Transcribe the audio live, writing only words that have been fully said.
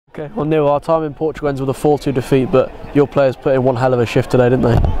Okay, well Neil, our time in Portugal ends with a 4-2 defeat, but your players put in one hell of a shift today, didn't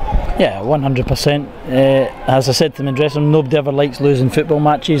they? Yeah, 100%. As I said to them in dressing room, nobody ever likes losing football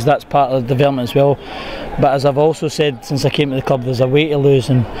matches. That's part of the development as well. But as I've also said since I came to the club, there's a way to lose,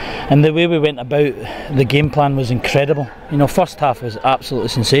 and the way we went about the game plan was incredible. You know, first half was absolutely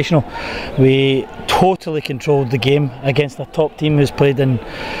sensational. We totally controlled the game against a top team who's played in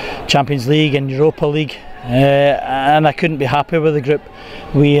Champions League and Europa League. And I couldn't be happier with the group.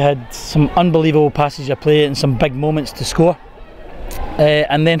 We had some unbelievable passage of play and some big moments to score.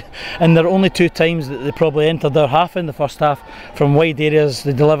 And then, and there are only 2 times that they probably entered their half in the first half from wide areas.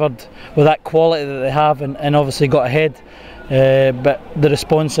 They delivered with that quality that they have, and obviously got ahead. But the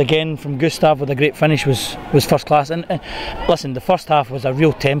response again from Gustav with a great finish was first class. And listen, the first half was a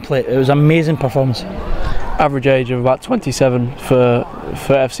real template. It was an amazing performance. Average age of about 27 for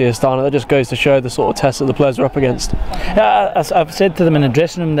FC Astana. That just goes to show the sort of test that the players are up against. Yeah, I've said to them in the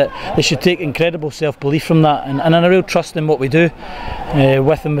dressing room that they should take incredible self-belief from that, and a real trust in what we do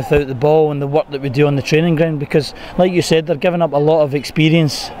with and without the ball, and the work that we do on the training ground, because like you said, they're giving up a lot of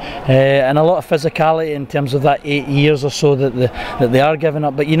experience and a lot of physicality in terms of that 8 years or so that they are giving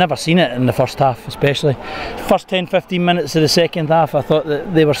up. But you never seen it in the first half, especially first 10-15 minutes of the second half. I thought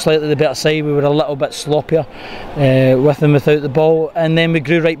that they were slightly the better side. We were a little bit sloppier with and without the ball, and then we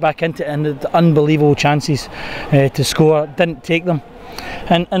grew right back into it and had unbelievable chances to score, didn't take them.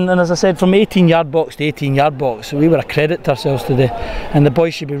 And as I said, from 18-yard box to 18-yard box, we were a credit to ourselves today, and the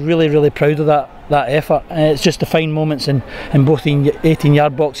boys should be really proud of that effort. It's just the fine moments in both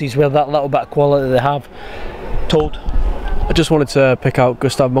 18-yard boxes where that little bit of quality they have told. I just wanted to pick out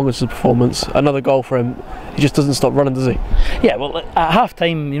Gustav Mongers' performance. Another goal for him. He just doesn't stop running, does he? Yeah, well, at half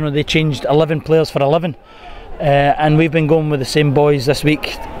time, you know, they changed 11 players for 11. And we've been going with the same boys this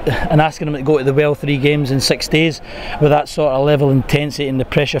week and asking them to go to the well 3 games in 6 days with that sort of level of intensity and the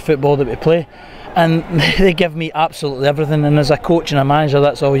pressure football that we play, and they give me absolutely everything. And as a coach and a manager,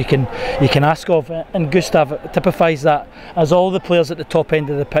 that's all you can ask of. And Gustav typifies that, as all the players at the top end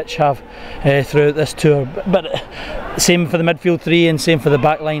of the pitch have throughout this tour. But same for the midfield 3 and same for the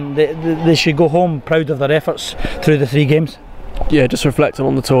back line. They should go home proud of their efforts through the 3 games. Yeah, just reflecting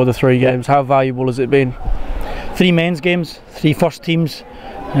on the tour, the 3 games, how valuable has it been? 3 men's games, 3 first teams.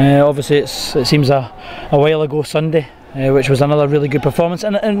 Obviously it seems a while ago Sunday, which was another really good performance,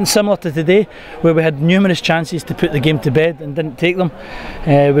 and similar to today, where we had numerous chances to put the game to bed and didn't take them.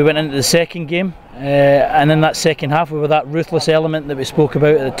 We went into the second game, and in that second half we were that ruthless element that we spoke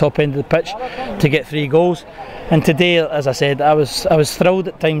about at the top end of the pitch to get 3 goals. And today, as I said, I was thrilled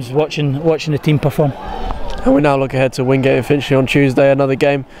at times watching the team perform. And we now look ahead to Wingate and Finchley on Tuesday, another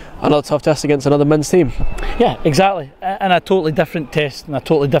game, another tough test against another men's team. Yeah, exactly, and a totally different test and a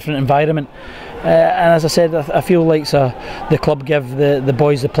totally different environment. And as I said, I feel like the club give the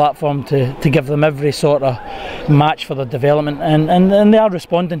boys the platform to give them every sort of match for their development, and they are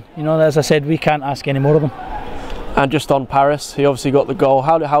responding. You know, as I said, we can't ask any more of them. And just on Paris, he obviously got the goal.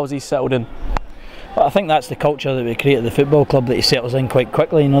 How has he settled in? Well, I think that's the culture that we create at the football club, that he settles in quite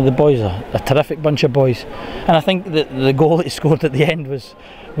quickly. You know, the boys are a terrific bunch of boys, and I think that the goal that he scored at the end was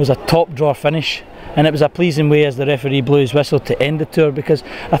a top drawer finish, and it was a pleasing way as the referee blew his whistle to end the tour, because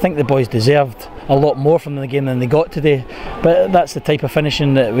I think the boys deserved a lot more from the game than they got today. But that's the type of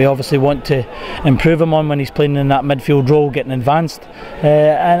finishing that we obviously want to improve him on when he's playing in that midfield role, getting advanced,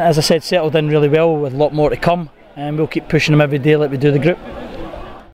 and as I said, settled in really well with a lot more to come, and we'll keep pushing him every day like we do the group.